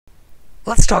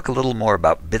Let's talk a little more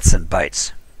about bits and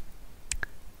bytes.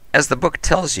 As the book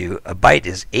tells you, a byte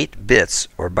is 8 bits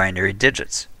or binary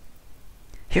digits.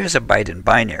 Here's a byte in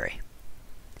binary.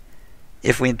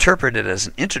 If we interpret it as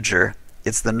an integer,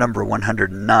 it's the number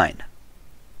 109.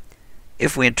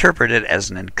 If we interpret it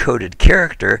as an encoded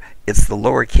character, it's the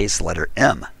lowercase letter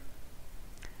m.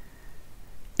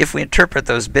 If we interpret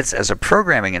those bits as a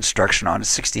programming instruction on a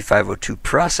 6502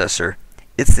 processor,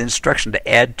 it's the instruction to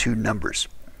add two numbers.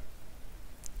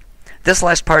 This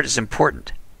last part is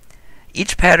important.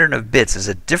 Each pattern of bits is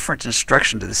a different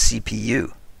instruction to the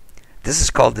CPU. This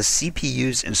is called the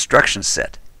CPU's instruction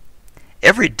set.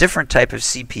 Every different type of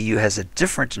CPU has a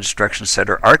different instruction set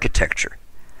or architecture.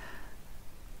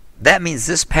 That means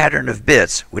this pattern of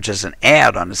bits, which is an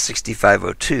add on a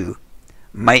 6502,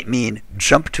 might mean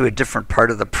jump to a different part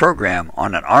of the program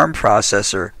on an ARM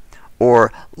processor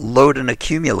or load an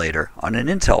accumulator on an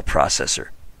Intel processor.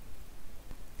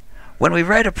 When we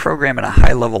write a program in a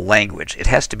high-level language, it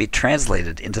has to be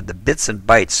translated into the bits and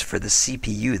bytes for the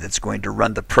CPU that's going to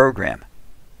run the program.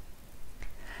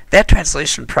 That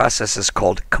translation process is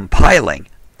called compiling,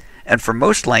 and for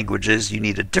most languages you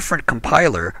need a different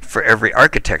compiler for every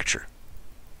architecture.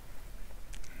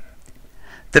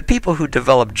 The people who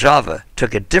developed Java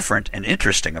took a different and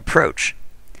interesting approach.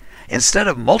 Instead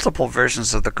of multiple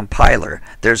versions of the compiler,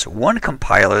 there's one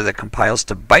compiler that compiles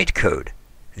to bytecode,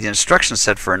 the instruction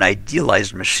set for an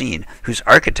idealized machine whose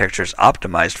architecture is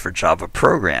optimized for Java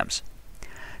programs.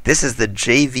 This is the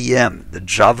JVM, the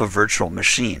Java Virtual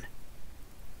Machine.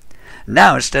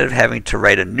 Now, instead of having to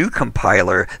write a new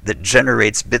compiler that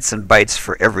generates bits and bytes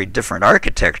for every different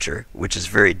architecture, which is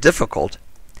very difficult,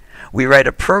 we write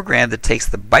a program that takes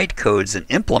the bytecodes and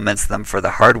implements them for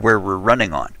the hardware we're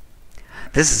running on.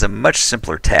 This is a much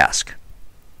simpler task.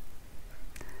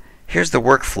 Here's the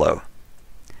workflow.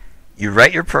 You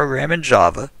write your program in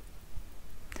Java,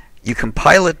 you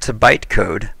compile it to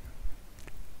bytecode,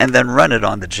 and then run it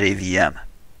on the JVM,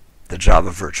 the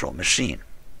Java Virtual Machine.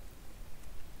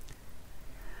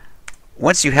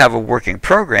 Once you have a working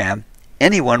program,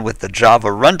 anyone with the Java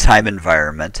runtime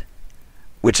environment,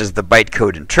 which is the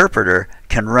bytecode interpreter,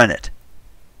 can run it.